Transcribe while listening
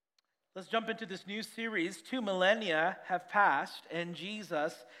Let's jump into this new series. 2 millennia have passed, and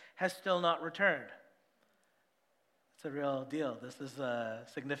Jesus has still not returned. It's a real deal. This is a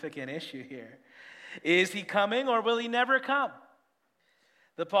significant issue here. Is he coming, or will he never come?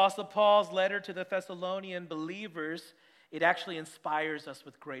 The Apostle Paul's letter to the Thessalonian believers, it actually inspires us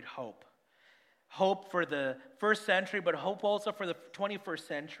with great hope. Hope for the first century, but hope also for the 21st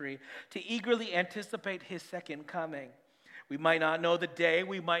century, to eagerly anticipate his second coming. We might not know the day,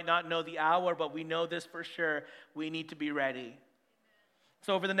 we might not know the hour, but we know this for sure. We need to be ready.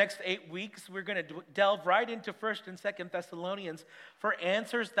 So over the next 8 weeks, we're going to delve right into 1st and 2nd Thessalonians for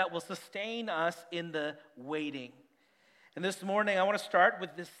answers that will sustain us in the waiting. And this morning, I want to start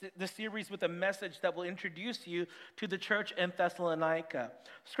with this series with a message that will introduce you to the church in Thessalonica.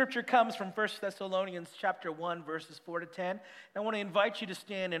 Scripture comes from 1 Thessalonians chapter 1, verses 4 to 10. And I want to invite you to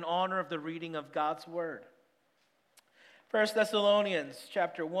stand in honor of the reading of God's word. 1 Thessalonians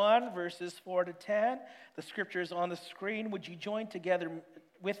chapter 1, verses 4 to 10. The scripture is on the screen. Would you join together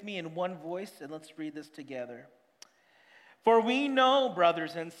with me in one voice, and let's read this together. For we know,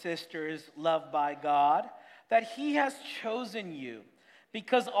 brothers and sisters, loved by God, that he has chosen you,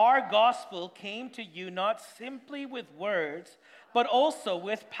 because our gospel came to you not simply with words, but also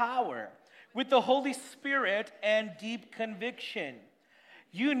with power, with the Holy Spirit and deep conviction.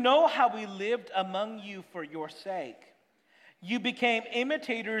 You know how we lived among you for your sake. You became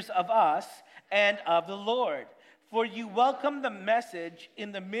imitators of us and of the Lord, for you welcomed the message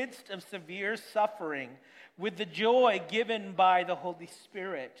in the midst of severe suffering with the joy given by the Holy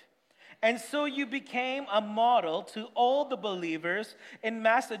Spirit. And so you became a model to all the believers in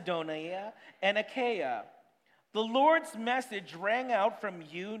Macedonia and Achaia. The Lord's message rang out from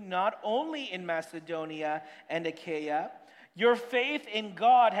you not only in Macedonia and Achaia. Your faith in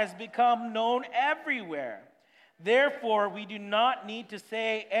God has become known everywhere. Therefore, we do not need to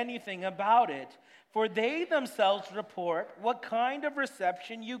say anything about it, for they themselves report what kind of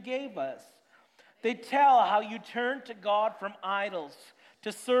reception you gave us. They tell how you turned to God from idols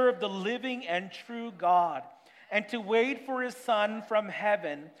to serve the living and true God, and to wait for his Son from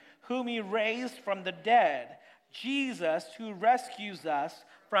heaven, whom he raised from the dead, Jesus, who rescues us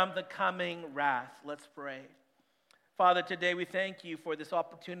from the coming wrath. Let's pray. Father, today we thank you for this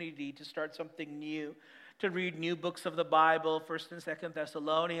opportunity to start something new, to read new books of the Bible, 1st and 2nd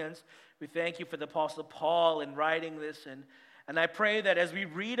Thessalonians. We thank you for the Apostle Paul in writing this, and I pray that as we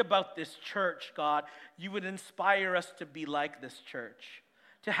read about this church, God, you would inspire us to be like this church,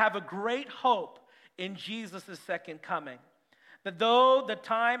 to have a great hope in Jesus' second coming. That though the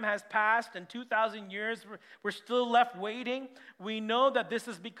time has passed and 2,000 years, we're still left waiting, we know that this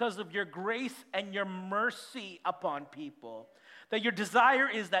is because of your grace and your mercy upon people. That your desire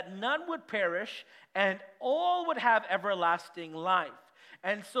is that none would perish and all would have everlasting life.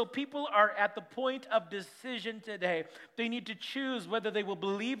 And so people are at the point of decision today. They need to choose whether they will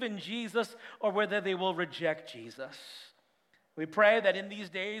believe in Jesus or whether they will reject Jesus. We pray that in these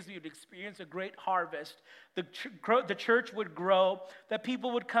days we would experience a great harvest. The church would grow, that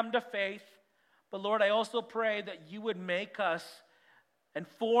people would come to faith. But Lord, I also pray that you would make us and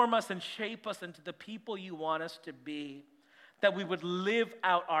form us and shape us into the people you want us to be. That we would live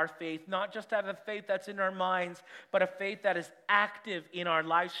out our faith, not just have a faith that's in our minds, but a faith that is active in our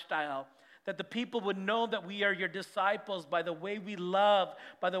lifestyle. That the people would know that we are your disciples by the way we love,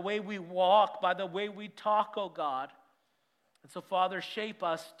 by the way we walk, by the way we talk, oh God. And so, Father, shape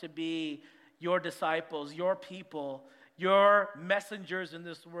us to be your disciples, your people, your messengers in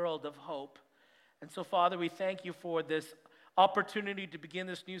this world of hope. And so, Father, we thank you for this opportunity to begin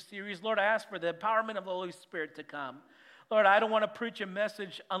this new series. Lord, I ask for the empowerment of the Holy Spirit to come. Lord, I don't want to preach a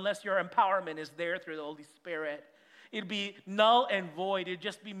message unless your empowerment is there through the Holy Spirit. It'd be null and void. It'd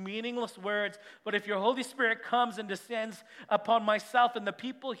just be meaningless words. But if your Holy Spirit comes and descends upon myself and the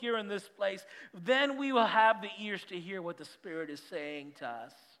people here in this place, then we will have the ears to hear what the Spirit is saying to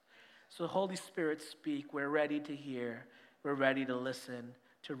us. So Holy Spirit, speak. We're ready to hear. We're ready to listen,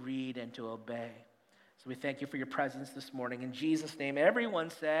 to read, and to obey. So we thank you for your presence this morning. In Jesus' name, everyone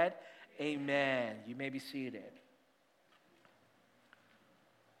said, amen. You may be seated.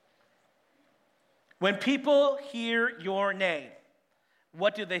 When people hear your name,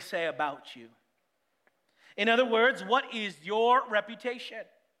 what do they say about you? In other words, what is your reputation?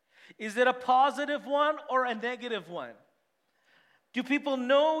 Is it a positive one or a negative one? Do people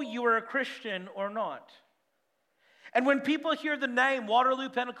know you are a Christian or not? And when people hear the name Waterloo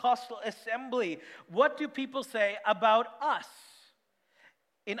Pentecostal Assembly, what do people say about us?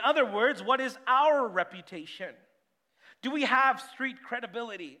 In other words, what is our reputation? Do we have street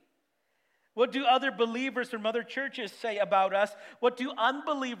credibility? What do other believers from other churches say about us? What do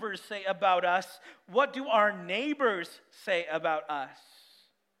unbelievers say about us? What do our neighbors say about us?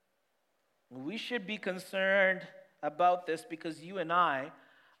 We should be concerned about this because you and I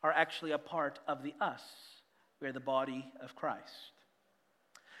are actually a part of the us. We are the body of Christ.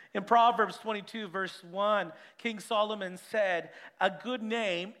 In Proverbs 22, verse 1, King Solomon said, "A good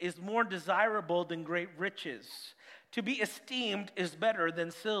name is more desirable than great riches. To be esteemed is better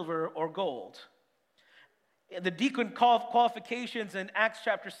than silver or gold." The deacon qualifications in Acts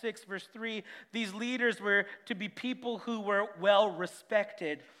chapter 6, verse 3, these leaders were to be people who were well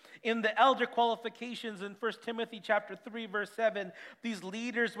respected. In the elder qualifications in 1 Timothy chapter 3, verse 7, these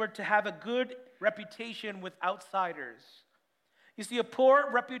leaders were to have a good reputation with outsiders. You see, a poor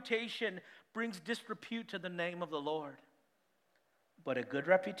reputation brings disrepute to the name of the Lord. But a good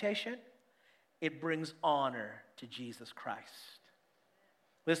reputation, it brings honor to Jesus Christ.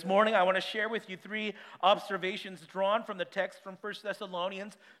 This morning, I want to share with you 3 observations drawn from the text from 1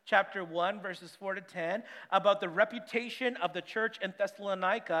 Thessalonians chapter 1, verses 4 to 10, about the reputation of the church in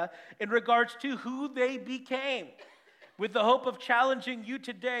Thessalonica in regards to who they became, with the hope of challenging you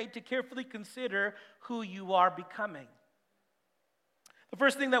today to carefully consider who you are becoming. The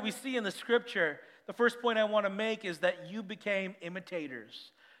first thing that we see in the scripture, the first point I want to make is that you became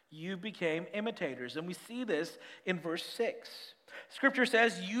imitators. You became imitators. And we see this in verse 6. Scripture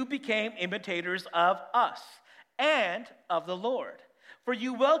says, "You became imitators of us and of the Lord. For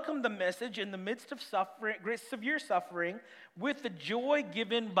you welcomed the message in the midst of suffering, great severe suffering, with the joy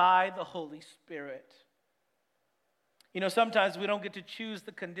given by the Holy Spirit." You know, sometimes we don't get to choose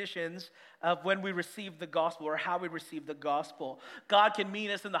the conditions of when we receive the gospel or how we receive the gospel. God can meet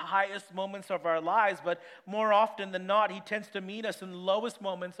us in the highest moments of our lives, but more often than not, he tends to meet us in the lowest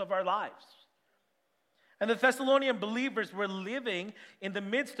moments of our lives. And the Thessalonian believers were living in the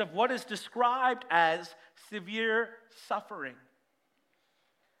midst of what is described as severe suffering.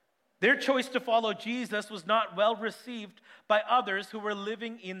 Their choice to follow Jesus was not well received by others who were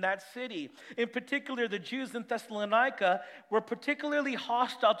living in that city. In particular, the Jews in Thessalonica were particularly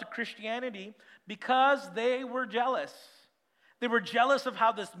hostile to Christianity because they were jealous. They were jealous of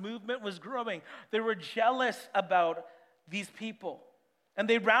how this movement was growing. They were jealous about these people. And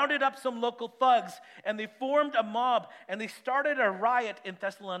they rounded up some local thugs, and they formed a mob, and they started a riot in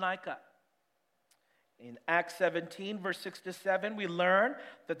Thessalonica. In Acts 17, verse 6 to 7, we learn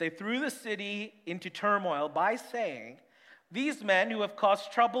that they threw the city into turmoil by saying, "These men who have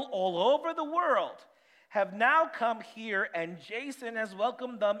caused trouble all over the world have now come here, and Jason has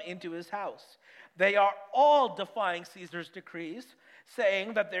welcomed them into his house. They are all defying Caesar's decrees,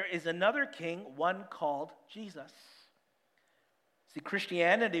 saying that there is another king, one called Jesus." See,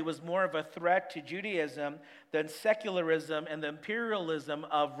 Christianity was more of a threat to Judaism than secularism and the imperialism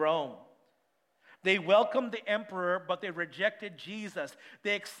of Rome. They welcomed the emperor, but they rejected Jesus.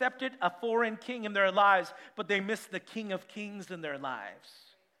 They accepted a foreign king in their lives, but they missed the King of Kings in their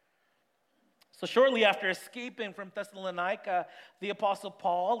lives. So shortly after escaping from Thessalonica, the Apostle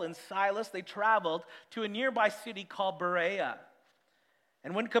Paul and Silas, they traveled to a nearby city called Berea.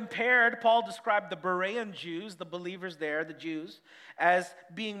 And when compared, Paul described the Berean Jews, the believers there, the Jews, as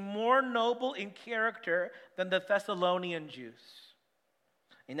being more noble in character than the Thessalonian Jews.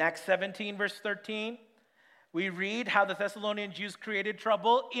 In Acts 17, verse 13, we read how the Thessalonian Jews created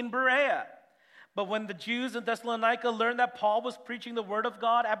trouble in Berea. But when the Jews in Thessalonica learned that Paul was preaching the word of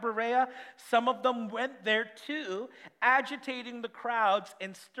God at Berea, some of them went there too, agitating the crowds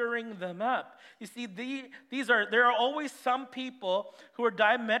and stirring them up. You see, there are always some people who are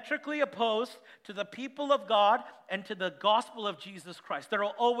diametrically opposed to the people of God and to the gospel of Jesus Christ. There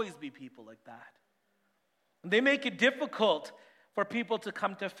will always be people like that. And they make it difficult for people to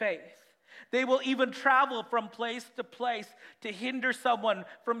come to faith. They will even travel from place to place to hinder someone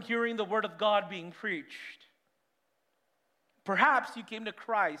from hearing the word of God being preached. Perhaps you came to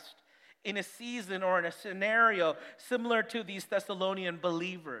Christ in a season or in a scenario similar to these Thessalonian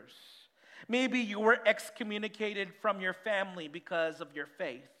believers. Maybe you were excommunicated from your family because of your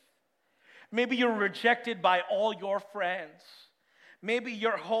faith. Maybe you were rejected by all your friends. Maybe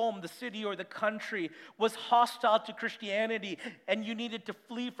your home, the city, or the country was hostile to Christianity and you needed to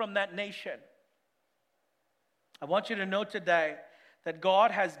flee from that nation. I want you to know today that God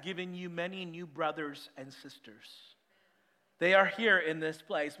has given you many new brothers and sisters. They are here in this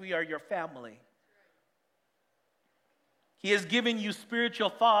place. We are your family. He has given you spiritual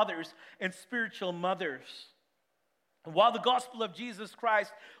fathers and spiritual mothers. And while the gospel of Jesus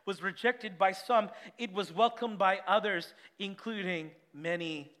Christ was rejected by some, it was welcomed by others, including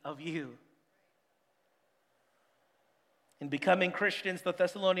many of you. In becoming Christians, the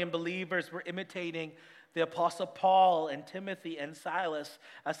Thessalonian believers were imitating the Apostle Paul and Timothy and Silas,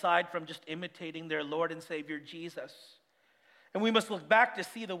 aside from just imitating their Lord and Savior Jesus. And we must look back to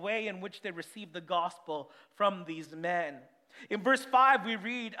see the way in which they received the gospel from these men. In verse 5, we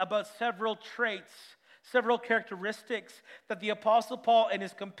read about several traits, several characteristics that the Apostle Paul and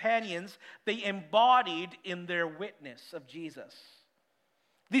his companions, they embodied in their witness of Jesus.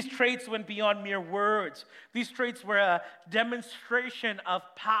 These traits went beyond mere words. These traits were a demonstration of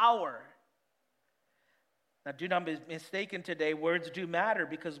power. Now, do not be mistaken today. Words do matter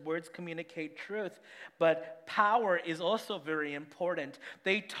because words communicate truth. But power is also very important.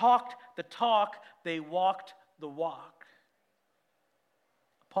 They talked the talk, they walked the walk.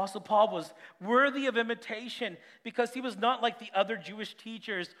 Apostle Paul was worthy of imitation because he was not like the other Jewish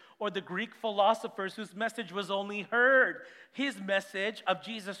teachers or the Greek philosophers whose message was only heard. His message of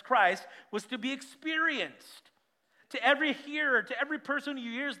Jesus Christ was to be experienced. To every hearer, to every person who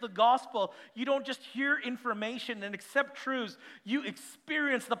hears the gospel, you don't just hear information and accept truths. You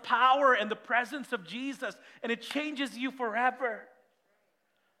experience the power and the presence of Jesus, and it changes you forever.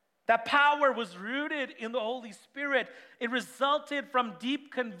 That power was rooted in the Holy Spirit. It resulted from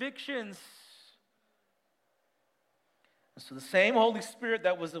deep convictions. So the same Holy Spirit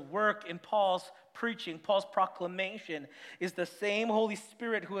that was at work in Paul's preaching, Paul's proclamation, is the same Holy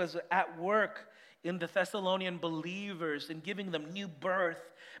Spirit who is at work in the Thessalonian believers in giving them new birth,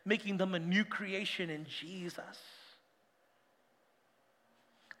 making them a new creation in Jesus.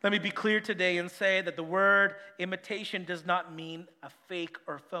 Let me be clear today and say that the word imitation does not mean a fake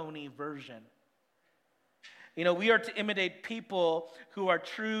or phony version. You know, we are to imitate people who are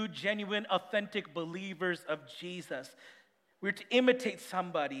true, genuine, authentic believers of Jesus. We're to imitate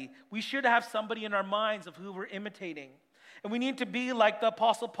somebody. We should have somebody in our minds of who we're imitating. And we need to be like the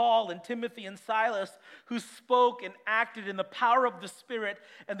Apostle Paul and Timothy and Silas, who spoke and acted in the power of the Spirit,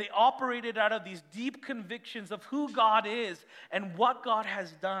 and they operated out of these deep convictions of who God is and what God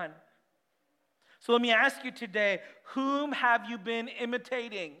has done. So let me ask you today, whom have you been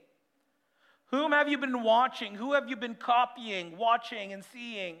imitating? Whom have you been watching? Who have you been copying, watching, and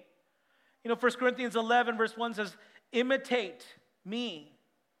seeing? You know, 1 Corinthians 11, verse 1 says, imitate me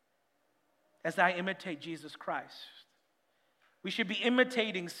as I imitate Jesus Christ. We should be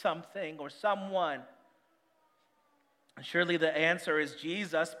imitating something or someone. And surely the answer is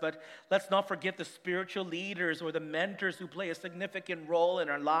Jesus, but let's not forget the spiritual leaders or the mentors who play a significant role in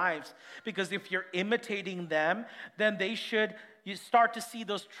our lives. Because if you're imitating them, then you start to see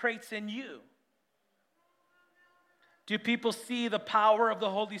those traits in you. Do people see the power of the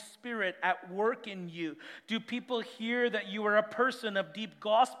Holy Spirit at work in you? Do people hear that you are a person of deep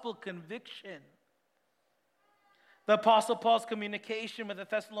gospel conviction? The Apostle Paul's communication with the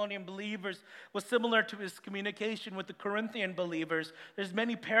Thessalonian believers was similar to his communication with the Corinthian believers. There's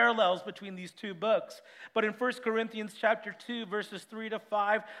many parallels between these two books. But in 1 Corinthians chapter 2, verses 3 to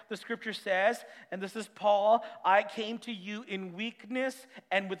 5, the scripture says, and this is Paul, I came to you in weakness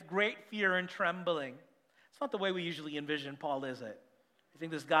and with great fear and trembling. It's not the way we usually envision Paul, is it? You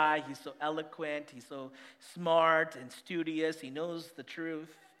think this guy, he's so eloquent, he's so smart and studious, he knows the truth.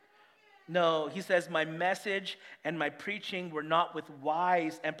 No, he says, my message and my preaching were not with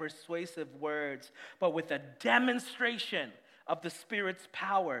wise and persuasive words, but with a demonstration of the Spirit's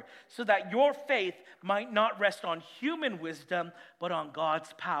power, so that your faith might not rest on human wisdom, but on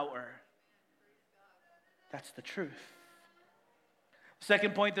God's power. That's the truth.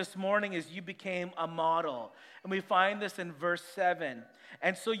 Second point this morning is you became a model. And we find this in verse 7.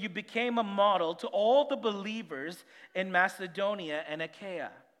 And so you became a model to all the believers in Macedonia and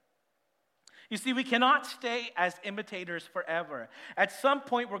Achaia. You see, we cannot stay as imitators forever. At some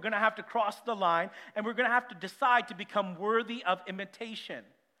point, we're going to have to cross the line, and we're going to have to decide to become worthy of imitation.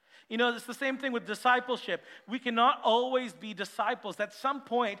 You know, it's the same thing with discipleship. We cannot always be disciples. At some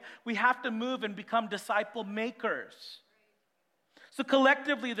point, we have to move and become disciple makers. So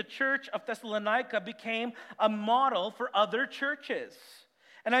collectively, the church of Thessalonica became a model for other churches.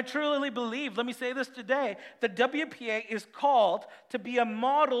 And I truly believe, let me say this today, that WPA is called to be a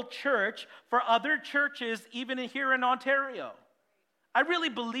model church for other churches, even here in Ontario. I really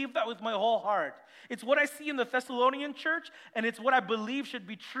believe that with my whole heart. It's what I see in the Thessalonian church, and it's what I believe should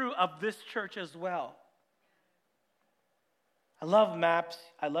be true of this church as well. I love maps.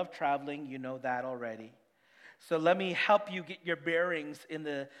 I love traveling. You know that already. So let me help you get your bearings in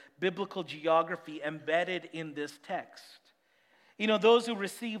the biblical geography embedded in this text. You know, those who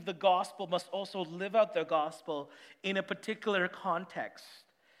receive the gospel must also live out the gospel in a particular context.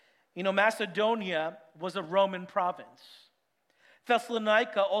 You know, Macedonia was a Roman province.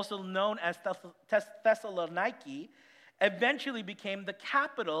 Thessalonica, also known as Thessaloniki, eventually became the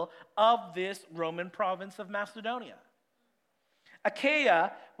capital of this Roman province of Macedonia.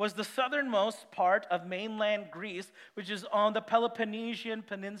 Achaia was the southernmost part of mainland Greece, which is on the Peloponnesian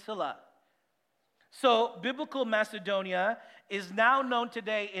Peninsula. So, biblical Macedonia is now known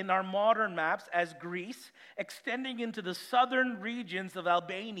today in our modern maps as Greece, extending into the southern regions of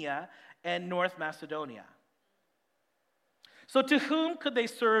Albania and North Macedonia. So, to whom could they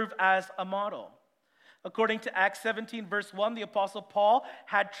serve as a model? According to Acts 17, verse 1, the Apostle Paul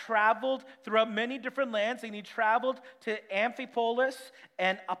had traveled throughout many different lands, and he traveled to Amphipolis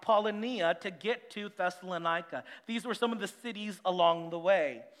and Apollonia to get to Thessalonica. These were some of the cities along the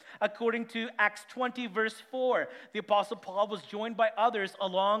way. According to Acts 20, verse 4, the Apostle Paul was joined by others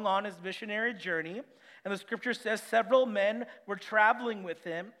along on his missionary journey, and the scripture says several men were traveling with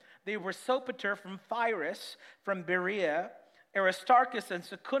him. They were Sopater from Pyrrhus, from Berea, Aristarchus and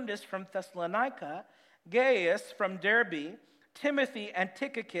Secundus from Thessalonica, Gaius from Derbe, Timothy and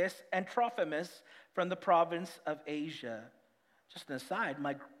Tychicus and Trophimus from the province of Asia. Just an aside,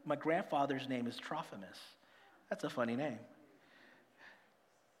 my grandfather's name is Trophimus. That's a funny name.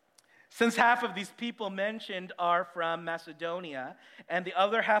 Since half of these people mentioned are from Macedonia and the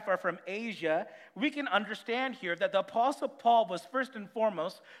other half are from Asia, we can understand here that the Apostle Paul was first and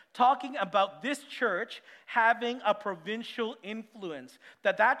foremost talking about this church having a provincial influence,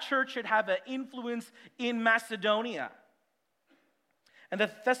 that church should have an influence in Macedonia. And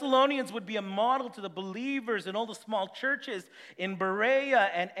the Thessalonians would be a model to the believers in all the small churches in Berea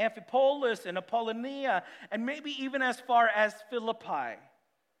and Amphipolis and Apollonia, and maybe even as far as Philippi.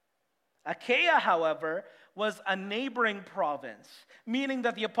 Achaia, however, was a neighboring province, meaning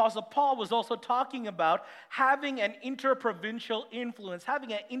that the Apostle Paul was also talking about having an interprovincial influence,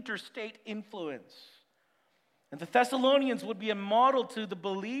 having an interstate influence. And the Thessalonians would be a model to the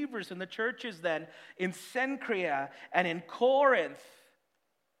believers in the churches then in Cenchrea and in Corinth.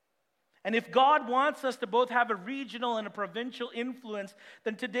 And if God wants us to both have a regional and a provincial influence,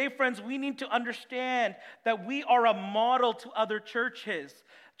 then today, friends, we need to understand that we are a model to other churches.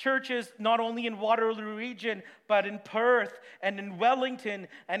 Churches not only in Waterloo region, but in Perth and in Wellington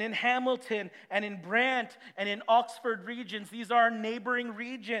and in Hamilton and in Brant and in Oxford regions. These are our neighboring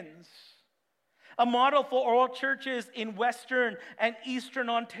regions. A model for all churches in Western and Eastern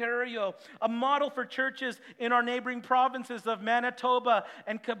Ontario. A model for churches in our neighboring provinces of Manitoba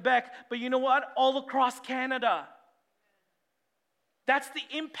and Quebec. But you know what? All across Canada. That's the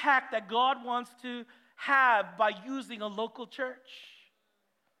impact that God wants to have by using a local church.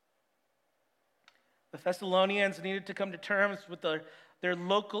 The Thessalonians needed to come to terms with their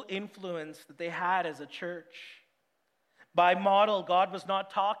local influence that they had as a church. By model, God was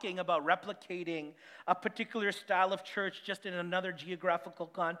not talking about replicating a particular style of church just in another geographical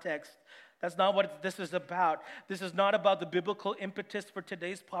context. That's not what this is about. This is not about the biblical impetus for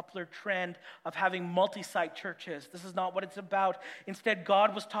today's popular trend of having multi-site churches. This is not what it's about. Instead,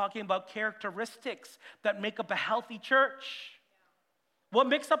 God was talking about characteristics that make up a healthy church. What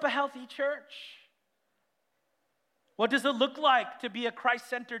makes up a healthy church? What does it look like to be a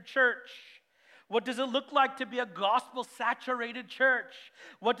Christ-centered church? What does it look like to be a gospel-saturated church?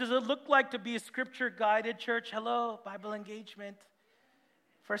 What does it look like to be a scripture-guided church? Hello, Bible engagement.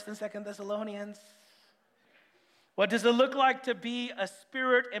 1st and 2nd Thessalonians. What does it look like to be a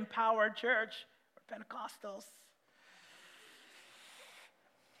spirit-empowered church? Or Pentecostals.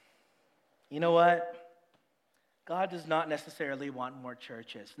 You know what? God does not necessarily want more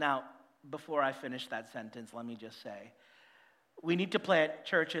churches. Now, before I finish that sentence, let me just say, we need to plant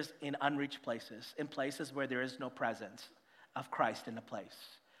churches in unreached places, in places where there is no presence of Christ in a place.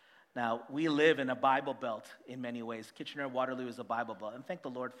 Now, we live in a Bible belt in many ways. Kitchener-Waterloo is a Bible belt, and thank the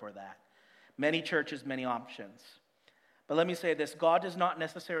Lord for that. Many churches, many options. But let me say this, God does not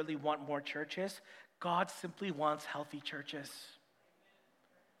necessarily want more churches. God simply wants healthy churches.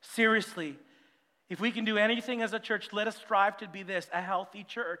 Seriously, if we can do anything as a church, let us strive to be this, a healthy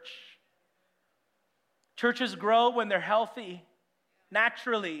church. Churches grow when they're healthy,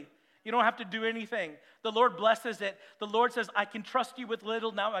 naturally. You don't have to do anything. The Lord blesses it. The Lord says, I can trust you with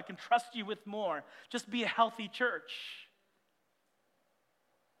little, now I can trust you with more. Just be a healthy church.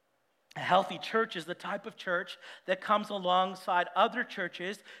 A healthy church is the type of church that comes alongside other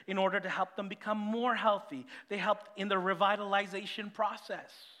churches in order to help them become more healthy. They help in the revitalization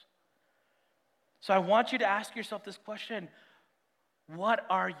process. So I want you to ask yourself this question. What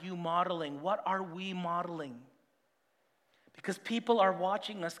are you modeling? What are we modeling? Because people are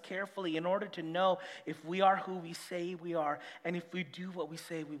watching us carefully in order to know if we are who we say we are and if we do what we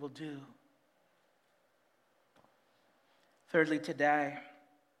say we will do. Thirdly, today,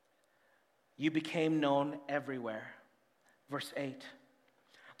 you became known everywhere. Verse 8.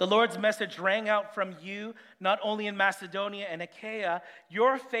 The Lord's message rang out from you, not only in Macedonia and Achaia.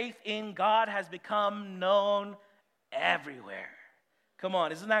 Your faith in God has become known everywhere. Come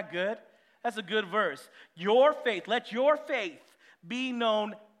on, isn't that good? That's a good verse. Your faith, let your faith be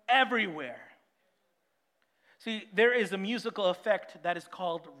known everywhere. See, there is a musical effect that is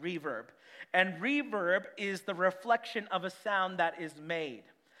called reverb. And reverb is the reflection of a sound that is made.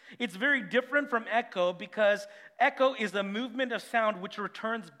 It's very different from echo because echo is a movement of sound which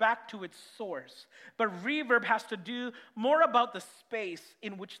returns back to its source. But reverb has to do more about the space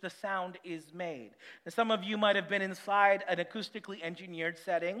in which the sound is made. And some of you might have been inside an acoustically engineered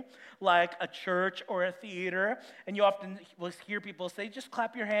setting like a church or a theater, and you often will hear people say, just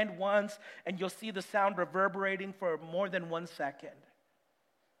clap your hand once, and you'll see the sound reverberating for more than 1 second.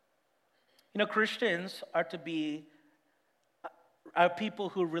 You know, Christians are to be people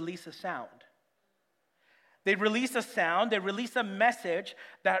who release a sound. They release a sound, they release a message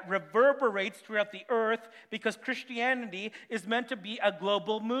that reverberates throughout the earth because Christianity is meant to be a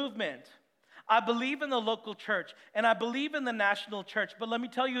global movement. I believe in the local church and I believe in the national church, but let me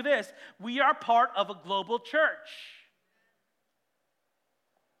tell you this, we are part of a global church.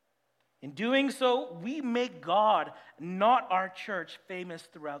 In doing so, we make God, not our church, famous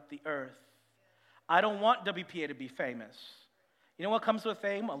throughout the earth. I don't want WPA to be famous. You know what comes with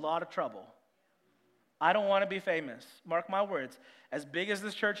fame? A lot of trouble. I don't want to be famous. Mark my words. As big as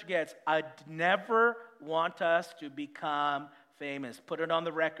this church gets, I never want us to become famous. Put it on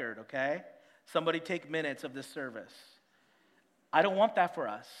the record, okay? Somebody take minutes of this service. I don't want that for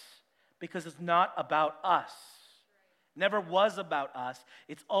us because it's not about us. Never was about us.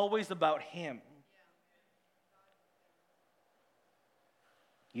 It's always about Him.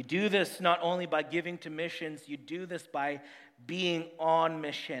 You do this not only by giving to missions, you do this by being on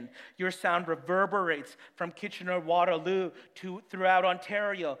mission. Your sound reverberates from Kitchener-Waterloo to throughout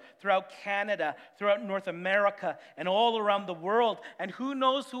Ontario, throughout Canada, throughout North America, and all around the world. And who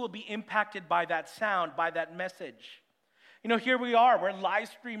knows who will be impacted by that sound, by that message. You know, here we are. We're live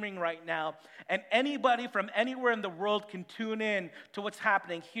streaming right now. And anybody from anywhere in the world can tune in to what's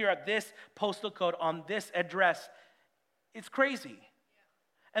happening here at this postal code on this address. It's crazy.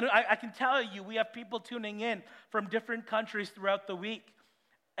 And I can tell you, we have people tuning in from different countries throughout the week.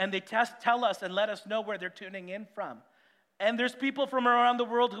 And they tell us and let us know where they're tuning in from. And there's people from around the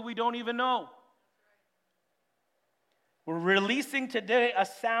world who we don't even know. We're releasing today a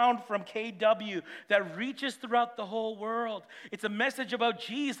sound from KW that reaches throughout the whole world. It's a message about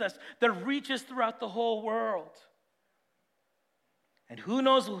Jesus that reaches throughout the whole world. And who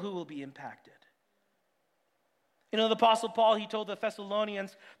knows who will be impacted. You know, the Apostle Paul, he told the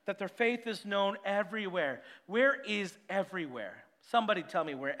Thessalonians that their faith is known everywhere. Where is everywhere? Somebody tell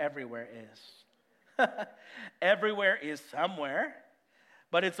me where everywhere is. Everywhere is somewhere,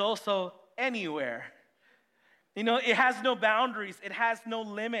 but it's also anywhere. You know, it has no boundaries. It has no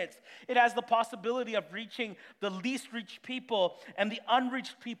limits. It has the possibility of reaching the least reached people and the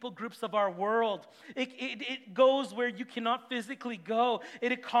unreached people groups of our world. It goes where you cannot physically go.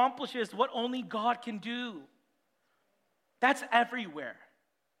 It accomplishes what only God can do. That's everywhere.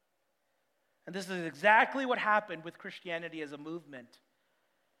 And this is exactly what happened with Christianity as a movement.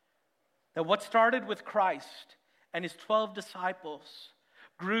 That what started with Christ and his 12 disciples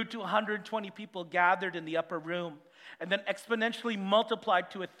grew to 120 people gathered in the upper room, and then exponentially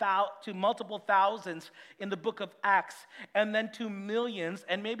multiplied to multiple thousands in the book of Acts, and then to millions,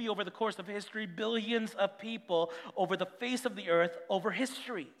 and maybe over the course of history, billions of people over the face of the earth, over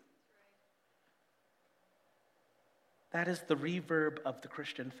history. That is the reverb of the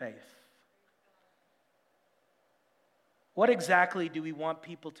Christian faith. What exactly do we want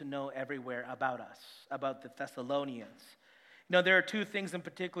people to know everywhere about us, about the Thessalonians? You know, there are two things in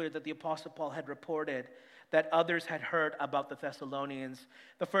particular that the Apostle Paul had reported that others had heard about the Thessalonians.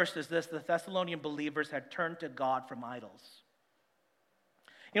 The first is this: the Thessalonian believers had turned to God from idols.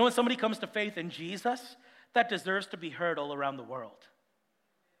 You know, when somebody comes to faith in Jesus, that deserves to be heard all around the world.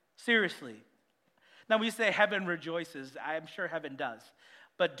 Seriously. Now, we say heaven rejoices. I'm sure heaven does.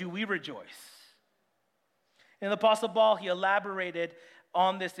 But do we rejoice? And the Apostle Paul, he elaborated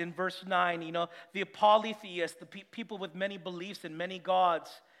on this in verse 9. You know, the polytheists, the people with many beliefs and many gods,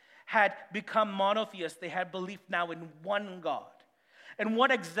 had become monotheists. They had belief now in one God. And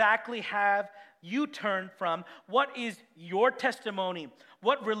what exactly have you turned from? What is your testimony?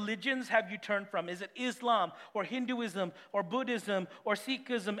 What religions have you turned from? Is it Islam or Hinduism or Buddhism or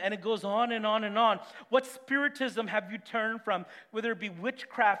Sikhism? And it goes on and on and on. What spiritism have you turned from? Whether it be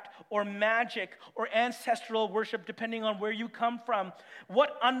witchcraft or magic or ancestral worship, depending on where you come from.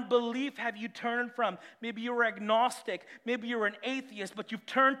 What unbelief have you turned from? Maybe you're agnostic. Maybe you're an atheist, but you've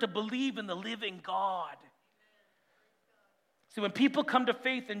turned to believe in the living God. See, when people come to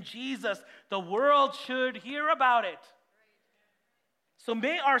faith in Jesus, the world should hear about it. So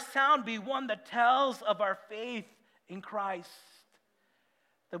may our sound be one that tells of our faith in Christ,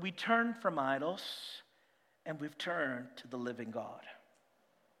 that we turn from idols and we've turned to the living God.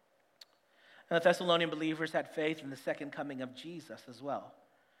 And the Thessalonian believers had faith in the second coming of Jesus as well.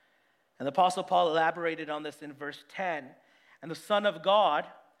 And the Apostle Paul elaborated on this in verse 10. And the Son of God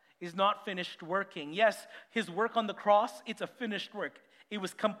is not finished working. Yes, his work on the cross, it's a finished work. It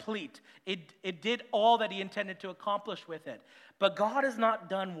was complete. It did all that he intended to accomplish with it. But God is not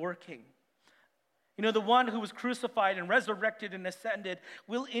done working. You know, the one who was crucified and resurrected and ascended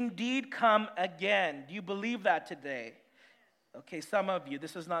will indeed come again. Do you believe that today? Okay, some of you,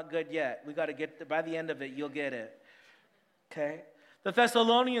 this is not good yet. We got to get, by the end of it, you'll get it. Okay? The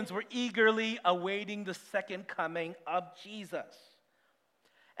Thessalonians were eagerly awaiting the second coming of Jesus.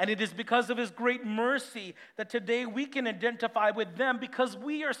 And it is because of his great mercy that today we can identify with them because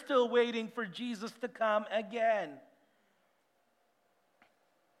we are still waiting for Jesus to come again.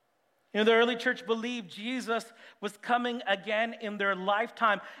 You know, the early church believed Jesus was coming again in their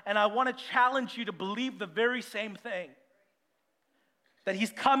lifetime. And I want to challenge you to believe the very same thing. That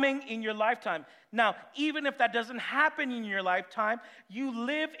he's coming in your lifetime. Now, even if that doesn't happen in your lifetime, you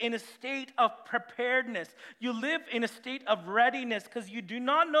live in a state of preparedness. You live in a state of readiness because you do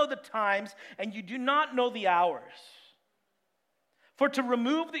not know the times and you do not know the hours. For to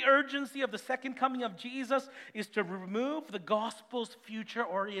remove the urgency of the second coming of Jesus is to remove the gospel's future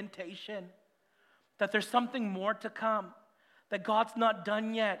orientation. That there's something more to come. That God's not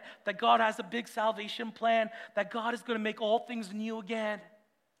done yet, that God has a big salvation plan, that God is going to make all things new again.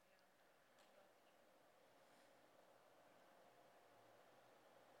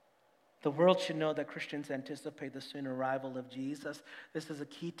 The world should know that Christians anticipate the soon arrival of Jesus. This is a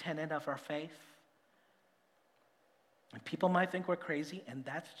key tenet of our faith. And people might think we're crazy, and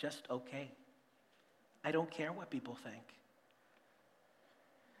that's just okay. I don't care what people think.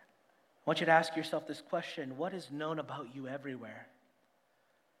 I want you to ask yourself this question: what is known about you everywhere?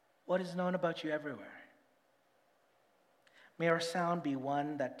 What is known about you everywhere? May our sound be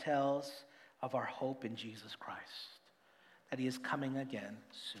one that tells of our hope in Jesus Christ, that he is coming again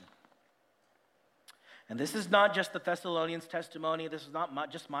soon. And this is not just the Thessalonians' testimony. This is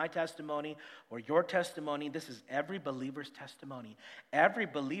not just my testimony or your testimony. This is every believer's testimony. Every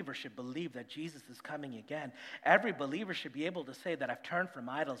believer should believe that Jesus is coming again. Every believer should be able to say that I've turned from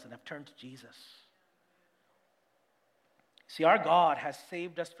idols and I've turned to Jesus. See, our God has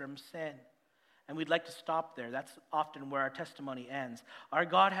saved us from sin. And we'd like to stop there. That's often where our testimony ends. Our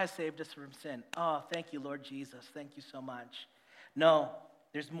God has saved us from sin. Oh, thank you, Lord Jesus. Thank you so much. No.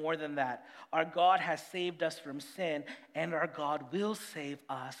 There's more than that. Our God has saved us from sin, and our God will save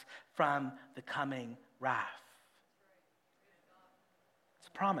us from the coming wrath. It's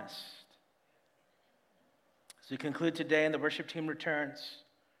promised. As we conclude today and the worship team returns,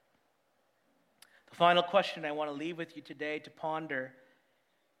 the final question I want to leave with you today to ponder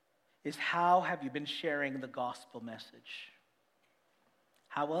is: how have you been sharing the gospel message?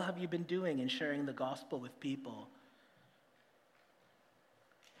 How well have you been doing in sharing the gospel with people?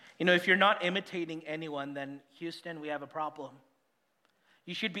 You know, if you're not imitating anyone, then Houston, we have a problem.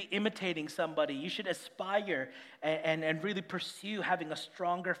 You should be imitating somebody. You should aspire and really pursue having a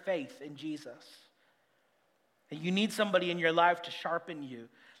stronger faith in Jesus. And you need somebody in your life to sharpen you,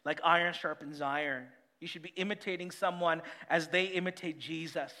 like iron sharpens iron. You should be imitating someone as they imitate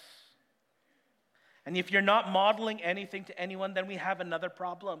Jesus. And if you're not modeling anything to anyone, then we have another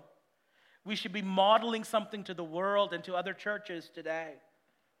problem. We should be modeling something to the world and to other churches today.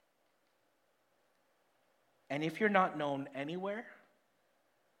 And if you're not known anywhere,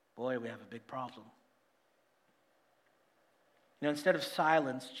 boy, we have a big problem. You know, instead of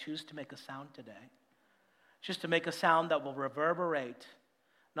silence, choose to make a sound today. Choose to make a sound that will reverberate,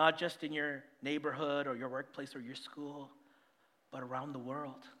 not just in your neighborhood or your workplace or your school, but around the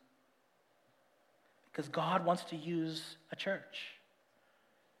world. Because God wants to use a church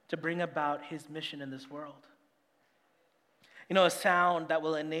to bring about his mission in this world. You know, a sound that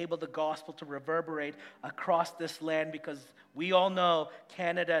will enable the gospel to reverberate across this land, because we all know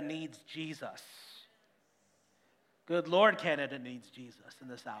Canada needs Jesus. Good Lord, Canada needs Jesus in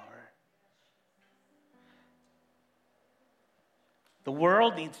this hour. The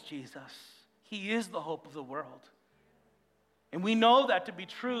world needs Jesus. He is the hope of the world. And we know that to be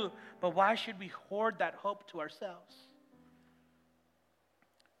true, but why should we hoard that hope to ourselves?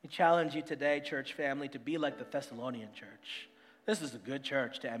 We challenge you today, church family, to be like the Thessalonian church. This is a good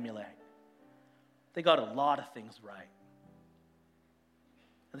church to emulate. They got a lot of things right.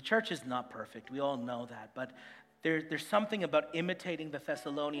 The church is not perfect. We all know that. But there's something about imitating the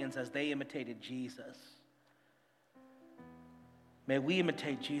Thessalonians as they imitated Jesus. May we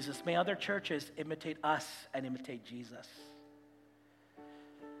imitate Jesus. May other churches imitate us and imitate Jesus.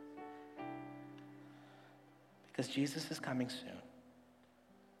 Because Jesus is coming soon.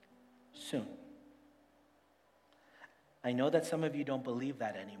 Soon. I know that some of you don't believe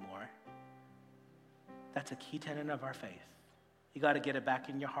that anymore. That's a key tenet of our faith. You got to get it back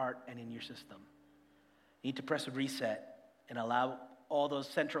in your heart and in your system. You need to press a reset and allow all those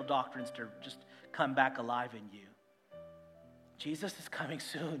central doctrines to just come back alive in you. Jesus is coming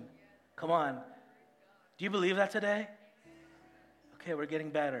soon. Come on. Do you believe that today? Okay, we're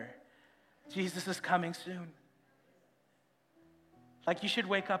getting better. Jesus is coming soon. Like you should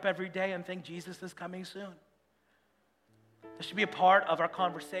wake up every day and think Jesus is coming soon. This should be a part of our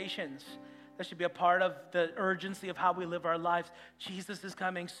conversations. That should be a part of the urgency of how we live our lives. Jesus is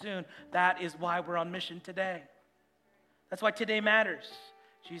coming soon. That is why we're on mission today. That's why today matters.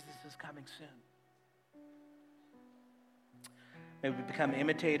 Jesus is coming soon. May we become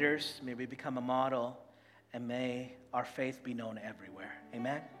imitators. May we become a model. And may our faith be known everywhere.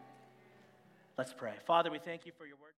 Amen? Let's pray. Father, we thank you for your word.